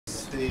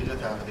دقیقه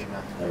تقریبا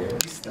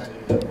 20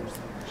 دقیقه.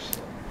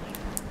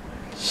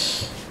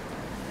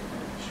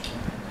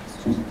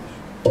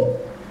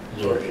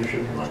 زورکی شد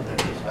من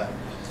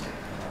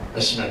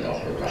بسم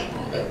الله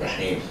الرحمن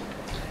الرحیم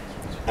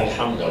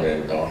الحمد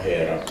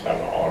لله رب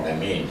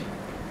العالمین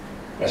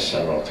و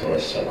الصلاة و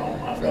السلام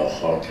علی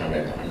خاتم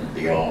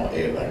الانبیاء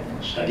و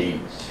المرسلین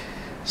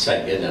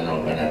سیدنا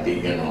و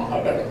نبینا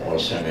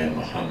ابوالقاسم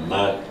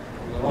محمد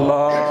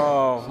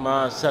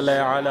اللهم صل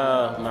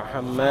على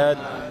محمد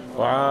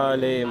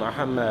وعلى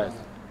محمد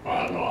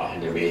وعلى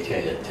اهل بیته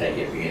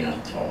الطیبین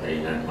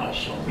الطاهرین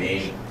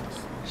المعصومین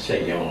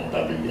سیما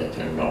بقیة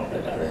الله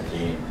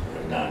الارضین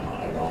و لعن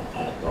علی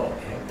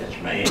اعدائهم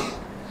اجمعین.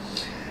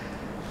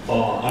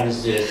 با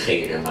عرض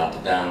خیر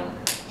مقدم،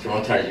 شما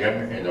ترجمه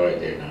میکنید آقای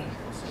دیلان،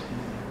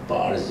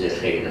 با عرض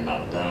خیر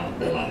مقدم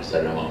به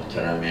محضر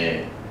محترم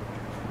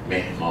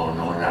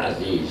مهمانان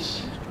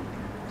عزیز،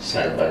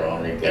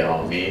 سروران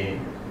گرامی،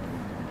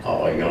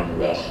 آقایان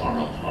و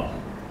خانم‌ها.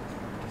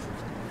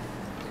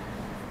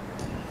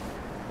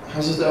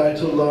 Hazrat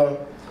Ayatollah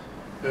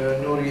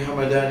Noori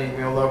Hamdani,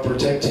 may Allah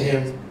protect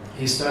him.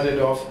 He started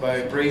off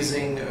by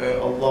praising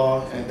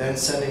Allah and then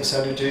sending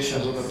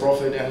salutations on the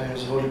Prophet and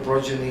his holy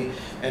progeny,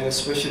 and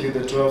especially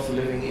the 12th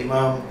living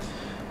Imam,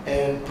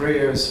 and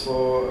prayers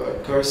for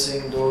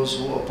cursing those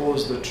who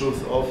oppose the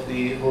truth of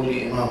the holy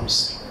Imams.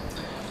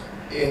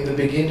 In the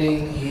beginning,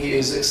 he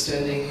is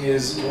extending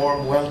his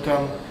warm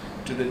welcome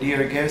to the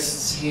dear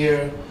guests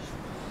here,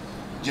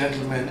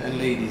 gentlemen and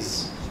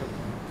ladies.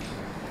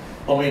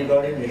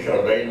 امیدواریم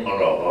انشاءالله این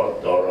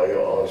ملاقات دارای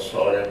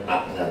آثار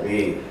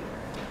معنوی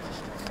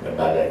و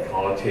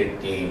برکات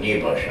دینی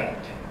باشد.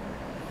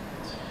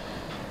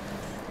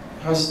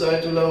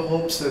 Hazrat Ayatollah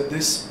hopes that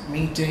this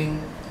meeting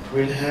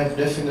will have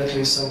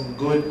definitely some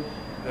good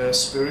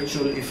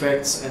spiritual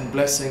effects and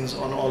blessings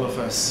on all of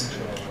us.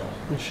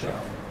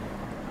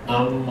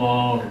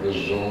 اما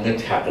لزوم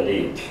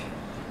تقلید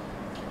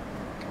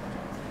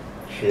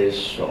چه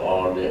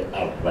سؤال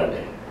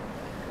اوله،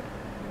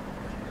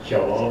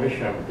 جوابش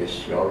هم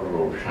بسیار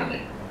روشنه.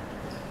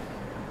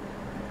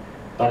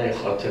 برای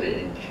خاطر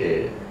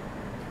اینکه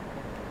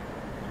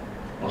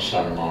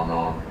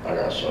مسلمانان بر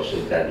اساس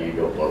دلیل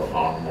و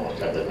برهان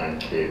معتقدند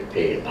که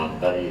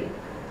پیغمبری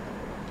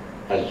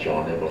از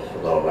جانب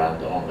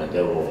خداوند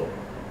آمده و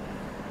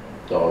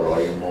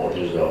دارای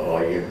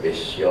معجزه‌های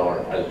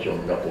بسیار از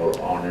جمله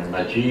قرآن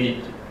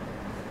مجید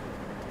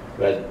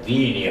و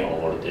دینی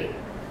آورده.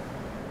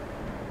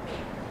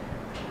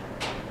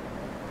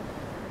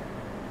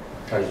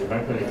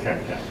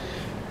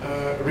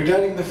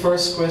 Regarding the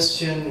first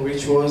question,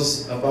 which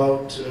was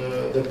about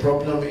the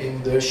problem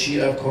in the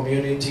Shia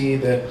community,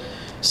 that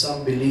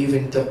some believe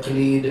in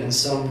Taqleed and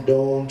some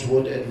don't,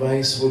 what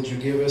advice would you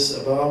give us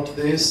about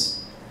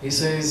this? He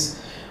says,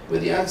 well,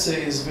 the answer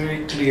is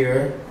very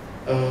clear.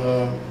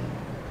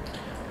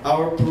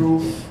 Our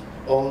proof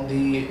on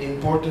the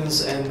importance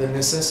and the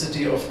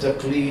necessity of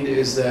Taqleed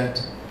is that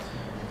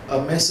a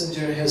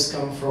messenger has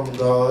come from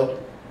God.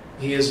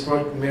 He has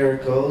brought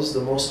miracles,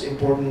 the most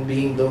important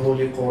being the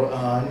Holy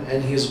Quran,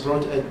 and he has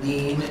brought a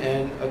deen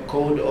and a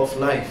code of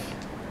life.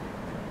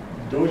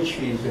 دو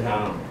چیز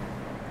هم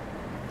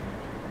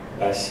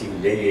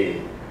وسیله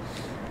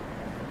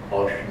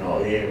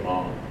آشنایی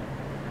ما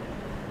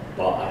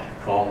با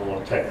احکام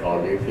و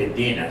تکالیف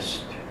دین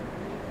است.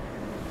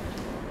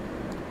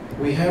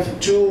 We have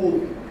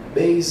two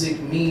basic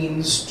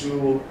means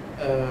to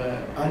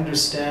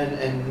understand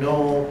and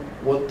know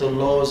what the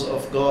laws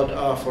of God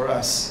are for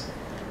us.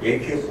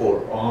 یکی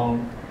قرآن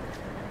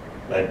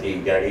و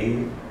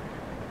دیگری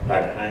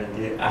فرهنگ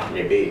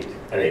اهل بیت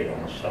علیهم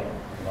السلام.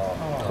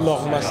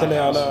 اللهم صل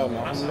على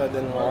محمد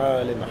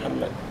وعلى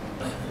محمد.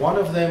 One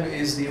of them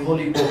is the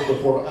holy book, the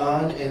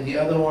Quran, and the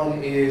other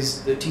one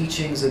is the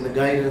teachings and the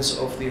guidance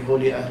of the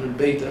holy Ahlul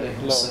Bayt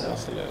alayhim salam.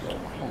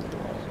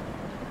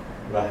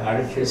 و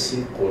هر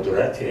کسی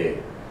قدرت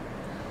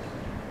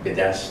به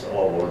دست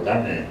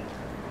آوردن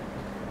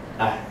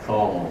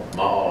احکام و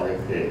معارف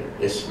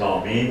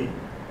اسلامی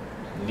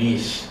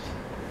نیست.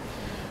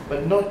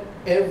 But not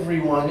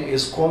everyone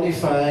is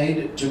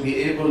qualified to be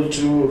able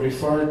to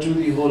refer to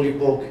the holy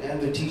book and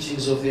the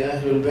teachings of the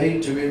Ahlul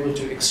Bayt to be able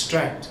to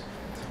extract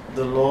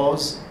the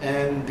laws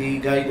and the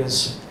guidance.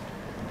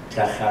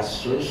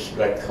 تخصص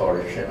و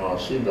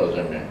کارشناسی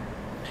لازمه.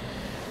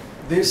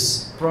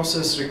 This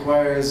process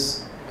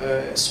requires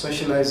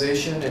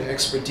specialization and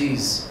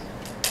expertise.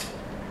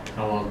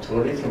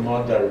 همانطوری که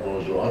ما در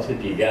موضوعات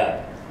دیگر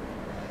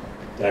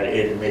در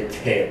علم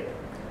طب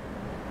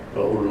و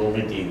علوم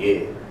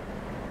دیگه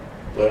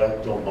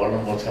باید دنبال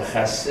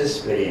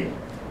متخصص بریم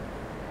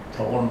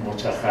تا اون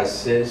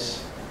متخصص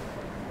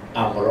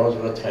امراض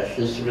رو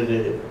تشخیص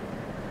بده،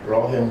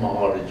 راه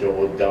معالجه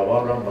و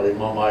دوا رو برای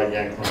ما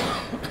معین کنه.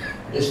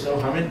 اسلام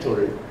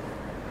همینطوره،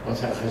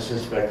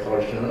 متخصص و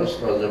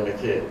کارشناس لازمه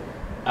که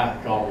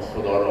احکام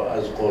خدا را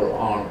از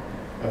قرآن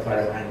و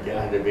فرهنگ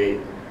اهل بیت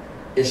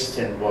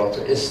استنباط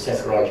و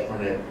استخراج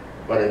کنه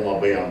برای ما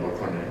بیان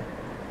بکنه.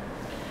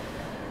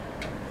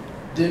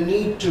 the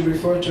need to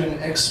refer to an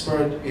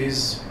expert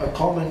is a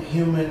common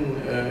human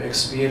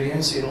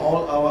experience in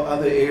all our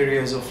other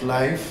areas of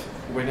life.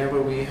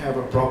 Whenever we have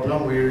a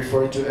problem, we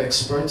refer to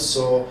experts.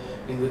 So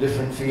in the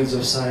different fields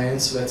of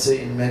science, let's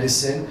say in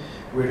medicine,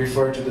 we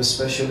refer to the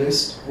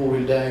specialist who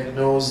will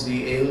diagnose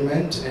the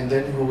ailment and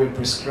then who will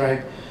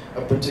prescribe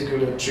a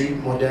particular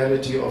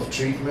modality of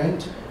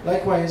treatment.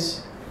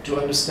 Likewise, to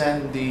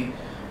understand the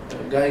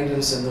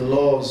guidance and the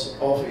laws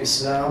of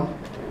Islam,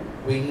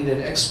 we need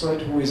an expert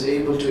who is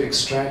able to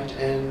extract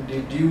and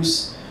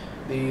deduce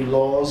the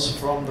laws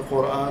from the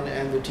Quran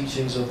and the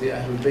teachings of the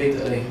Ahlul Bayt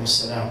alayhim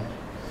salam.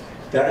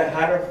 در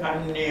هر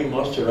فنی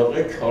ما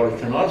سراغ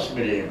کارشناس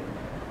میریم.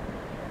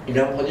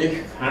 اینا خودش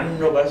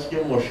فن و بس که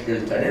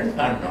مشکل ترین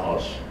فن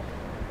هاست.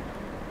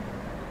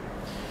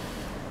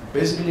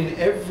 Basically, in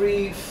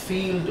every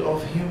field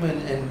of human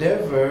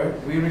endeavor,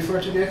 we refer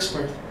to the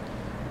expert.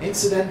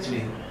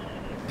 Incidentally,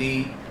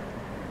 the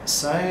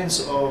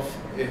science of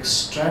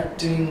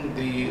extracting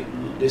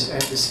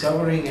and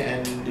discovering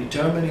and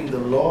determining the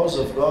laws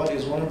of God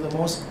is one of the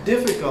most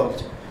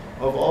difficult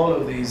of all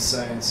of these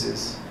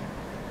sciences.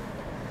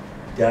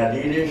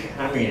 دلیلش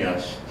همین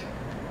است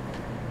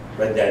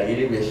و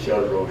دلیل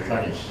بسیار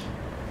روشنی است.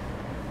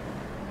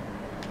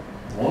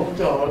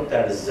 منتها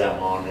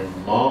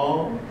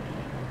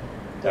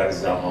در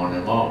زمان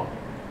ما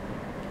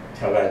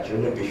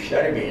توجه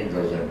بیشتری به این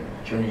لازمه،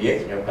 چون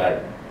یک نفر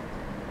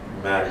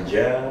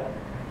مرجع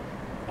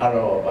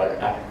علاوه بر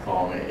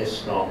احکام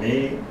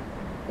اسلامی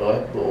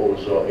باید به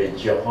اوضاع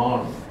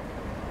جهان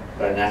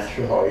و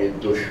نقشه های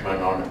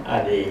دشمنان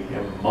علیه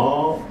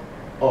ما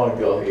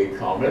آگاهی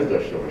کامل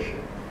داشته باشه.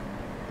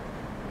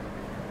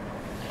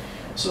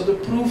 So the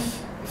proof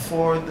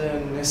for the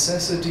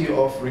necessity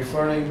of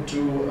referring to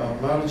a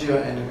marja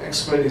and an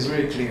expert is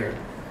very clear.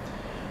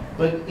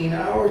 But in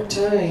our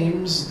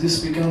times, this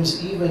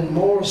becomes even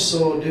more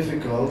so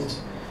difficult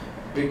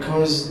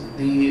because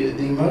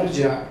the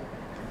marja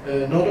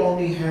not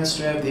only has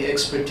to have the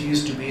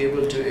expertise to be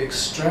able to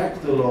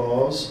extract the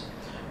laws,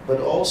 but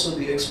also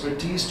the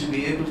expertise to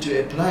be able to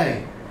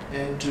apply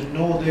and to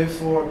know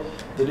therefore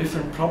the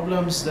different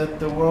problems that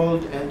the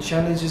world and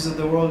challenges that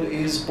the world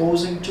is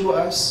posing to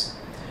us,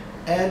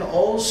 and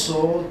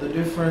also the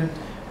different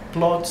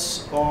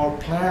plots or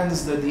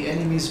plans that the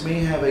enemies may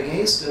have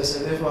against us,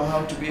 and therefore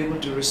how to be able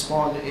to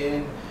respond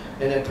in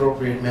an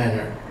appropriate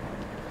manner.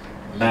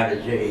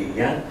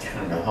 مرجعیت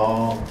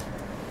تنها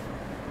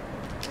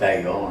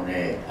بیان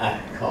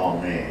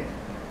احکام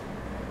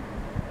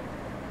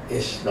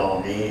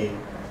اسلامی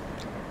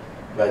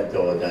و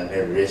دادن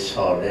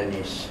رساله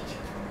نیست.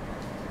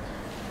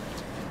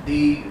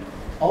 The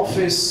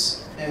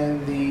office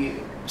and the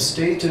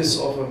status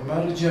of a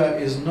marja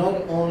is not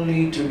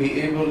only to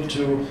be able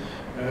to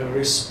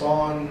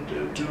respond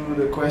to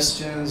the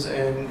questions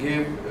and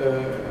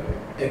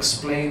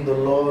explain the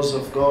laws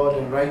of God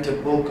and write a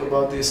book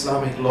about the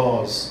Islamic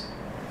laws.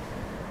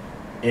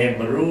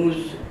 امروز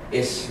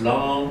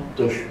اسلام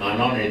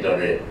دشمنانی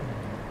داره.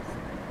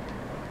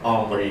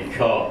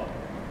 آمریکا،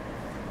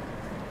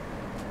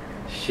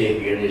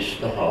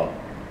 صهیونیست‌ها،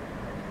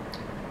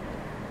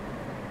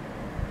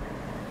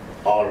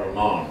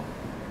 آلمان،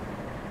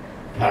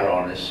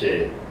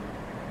 فرانسه،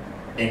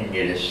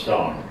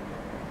 انگلستان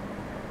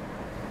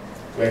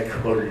و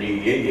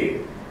کلیه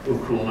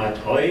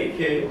حکومت‌هایی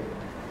که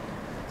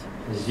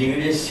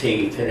زیر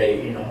سیطره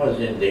اینها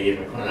زندگی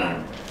میکنن،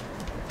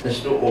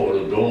 مثل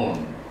اردن،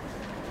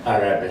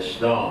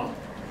 عربستان،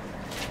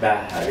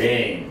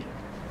 بحرین،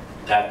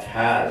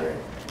 قطر،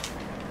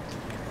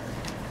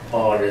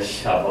 آل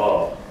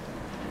سبا،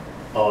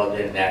 آل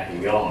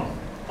نهیان،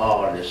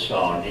 آل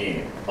ثانی،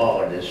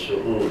 آل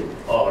سعود،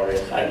 آل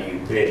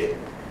خلیفه،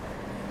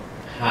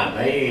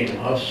 همه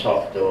اینها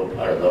ساخته و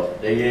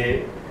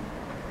پرداخته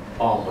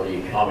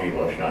آمریکا می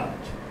باشند.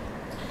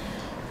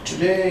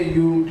 Today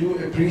you do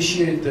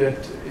appreciate that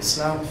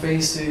Islam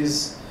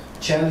faces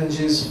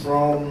challenges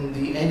from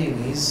the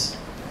enemies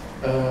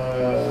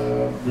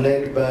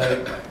led by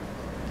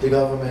the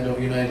government of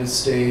the United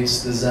States,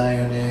 the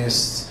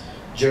Zionists,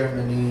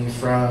 Germany,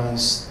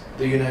 France,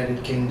 the United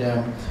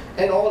Kingdom,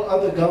 and all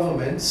other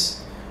governments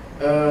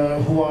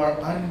who are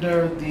under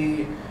the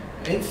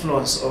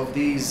influence of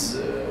these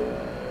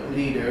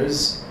leaders.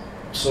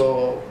 So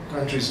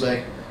countries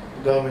like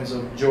governments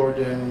of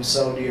Jordan,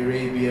 Saudi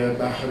Arabia,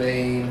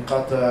 Bahrain,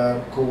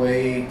 Qatar,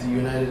 Kuwait, the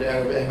United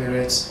Arab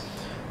Emirates,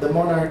 the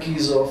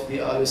monarchies of the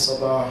Al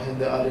Sabah and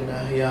the Al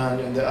Nahyan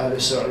and the Al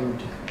Saud.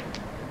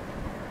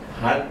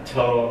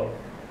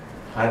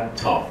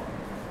 حتی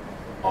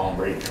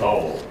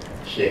آمریکا و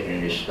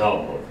صهیونیستان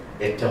و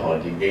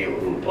اتحادیه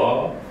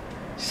اروپا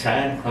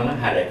سعی کنن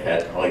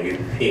حرکت‌های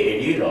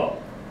فعلی را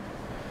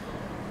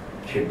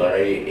که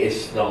برای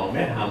اسلام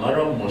همه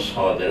را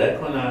مصادره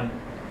کنن،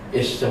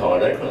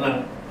 استحاله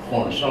کنن،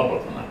 خنثی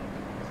بکنن.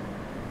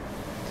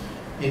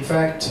 In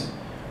fact,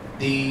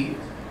 the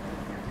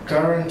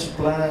current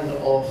plan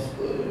of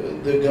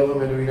the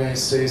government of the United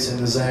States and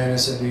the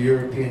Zionists and the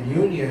European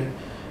Union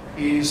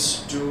is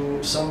to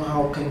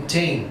somehow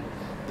contain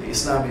the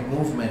Islamic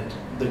movement,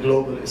 the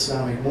global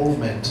Islamic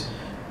movement,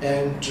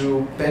 and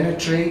to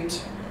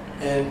penetrate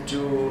and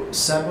to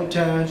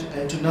sabotage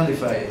and to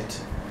nullify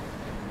it.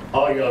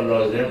 آیا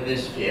لازم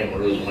نیست که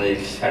امروز ما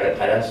یک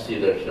سرپرستی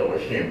داشته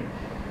باشیم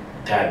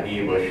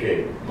قوی باشه،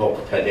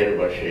 مقتدر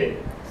باشه،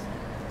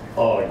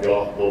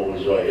 آگاه به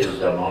اوضاع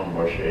زمان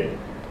باشه،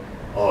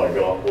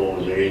 آگاه به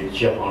اوضاع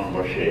جهان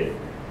باشه،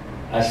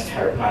 از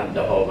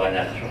ترپنده ها و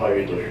نقشه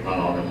های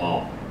دشمنان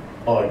ما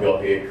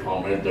آگاهی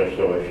کامل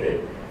داشته باشه،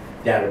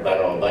 در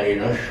برابر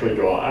اینا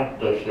شجاعت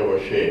داشته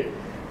باشه،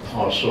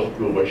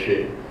 پاسخگو باشه؟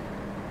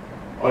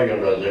 آیا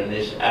لازم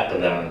نیست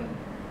عقلاً؟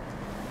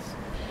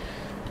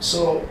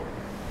 So,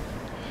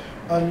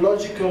 a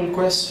logical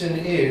question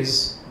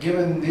is,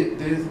 given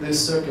these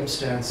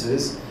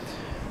circumstances,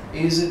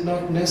 is it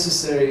not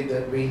necessary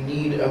that we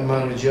need a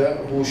marja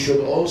who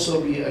should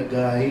also be a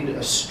guide,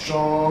 a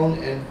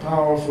strong and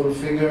powerful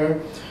figure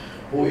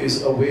who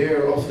is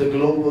aware of the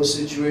global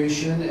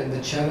situation and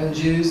the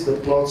challenges, the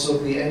plots of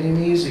the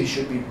enemies? He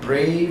should be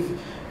brave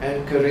and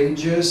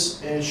courageous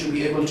and should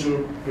be able to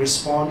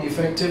respond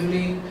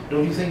effectively.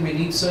 Don't you think we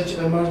need such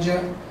a marja?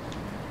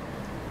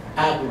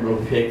 عقل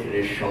و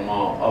فکر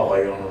شما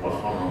آقایان و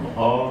خانم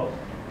ها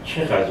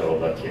چه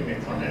قضاوتی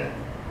میکنه؟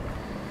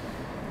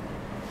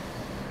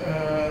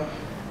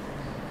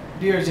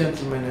 Dear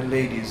gentlemen and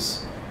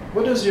ladies,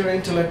 what does your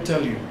intellect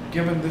tell you,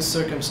 given these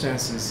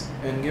circumstances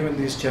and given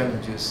these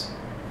challenges?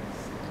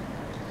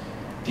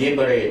 دیگه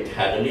برای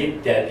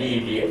تقلید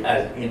دلیلی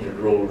از این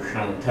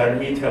روشن‌تر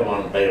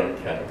میتوان بیان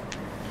کرد.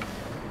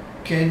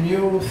 Can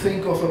you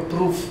think of a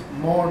proof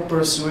more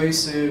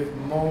persuasive,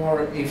 more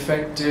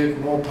effective,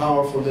 more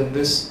powerful than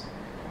this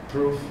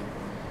proof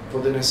for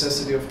the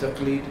necessity of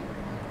taqleed?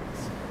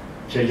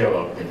 چه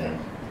جواب میدن؟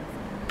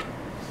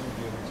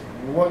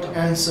 What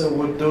answer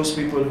would those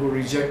people who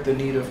reject the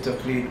need of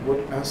taqleed, what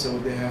answer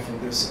would they have for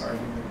this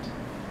argument?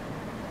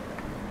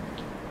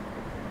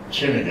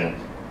 چه میگن؟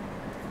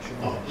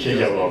 چه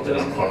جواب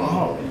بدن خانم؟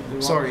 Oh,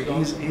 sorry,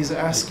 he's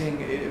asking,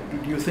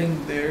 do you think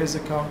there is a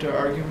counter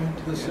argument?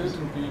 There's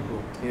certain people.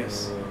 Yes.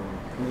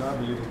 I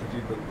believe in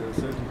the but there are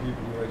certain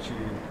people who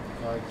actually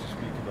like to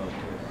speak about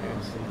it.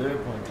 From their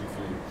point of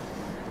view,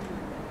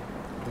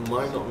 it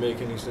might not make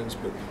any sense,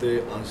 but they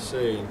are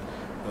saying,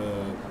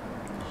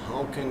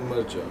 how can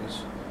marjas,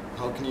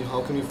 how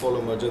can we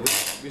follow marja?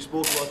 We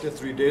spoke about it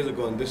 3 days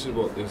ago, and this is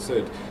what they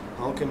said.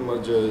 How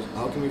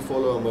can we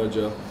follow a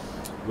marja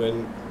when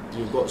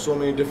you've got so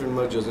many different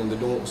marjas and they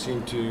don't seem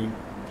to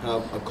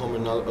have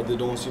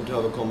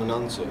a common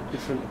answer?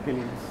 Different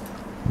opinions.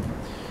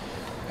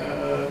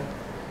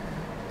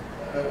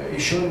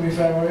 ایشون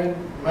میفرمایند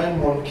من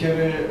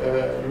منکر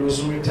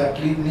لزوم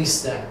تقلید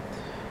نیستم،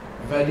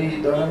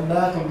 ولی دارم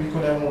نقل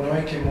میکنم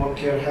اونهایی که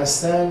منکر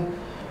هستن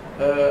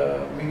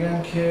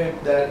میگن که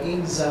در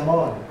این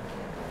زمان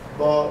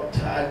با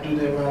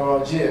تعدد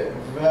مراجع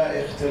و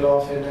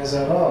اختلاف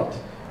نظرات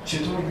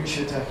چطور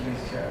میشه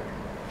تقلید کرد؟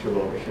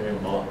 جوابشون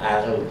ما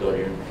عقل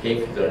داریم،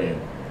 فکر داریم،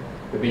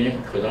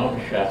 ببینیم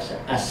کدام شخص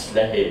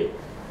اسلحه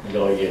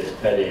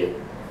لایق‌تره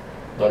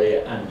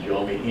برای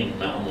انجام این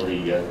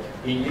مأموریت.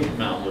 این یک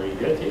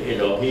مأموریت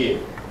الهیه.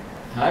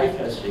 هر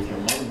کسی که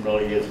ما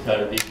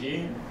لایق‌تر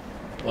دیدیم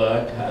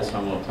باید از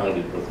همون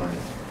تقلید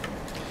بکنیم.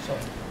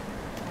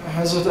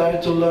 Hazrat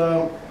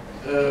Ayatollah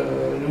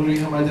Noori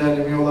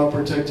Hamdani, may Allah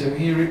protect him,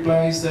 he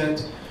replies that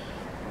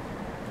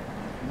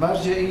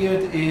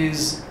Marja'iyat is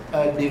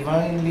a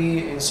divinely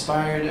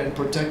inspired and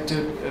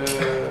protected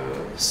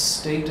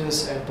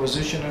status and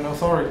position and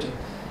authority.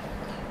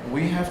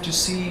 We have to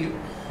see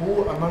who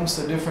amongst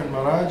the different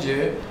maraji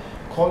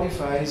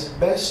qualifies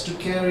best to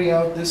carry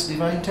out this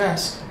divine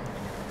task.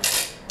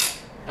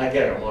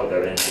 اگر ما در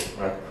این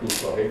قسمت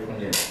کوتاهی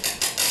کنیم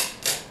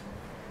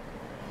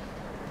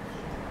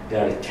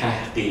در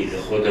تحقیق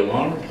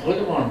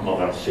خودمان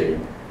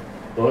مقصریم.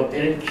 باید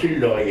بریم کی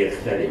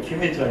لایق‌تره، کی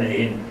میتونه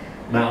این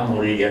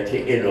مأموریت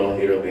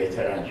الهی رو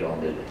بهتر انجام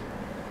بده.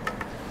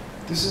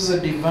 This is a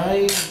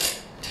divine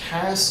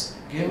task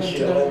given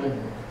to them.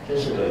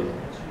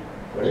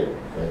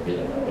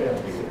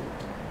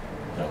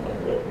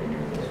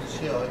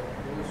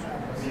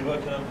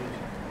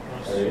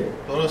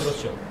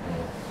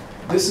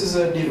 This is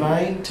a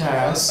divine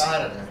task,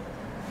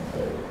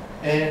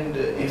 and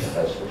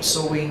so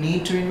we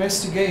need to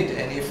investigate,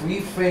 and if we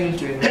fail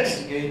to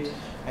investigate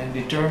and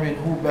determine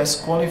who best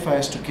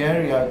qualifies to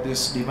carry out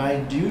this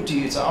divine duty,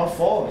 it's our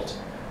fault.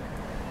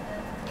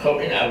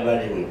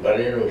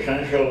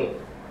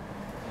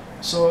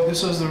 So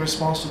this was the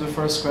response to the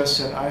first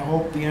question. I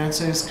hope the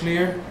answer is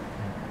clear.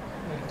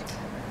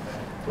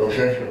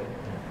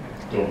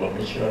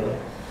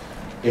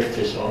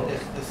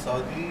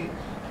 اقتصادی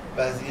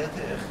وضعیت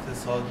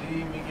اقتصادی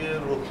میگه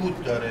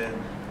رکود داره.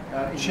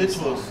 چه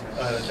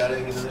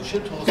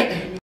توصیه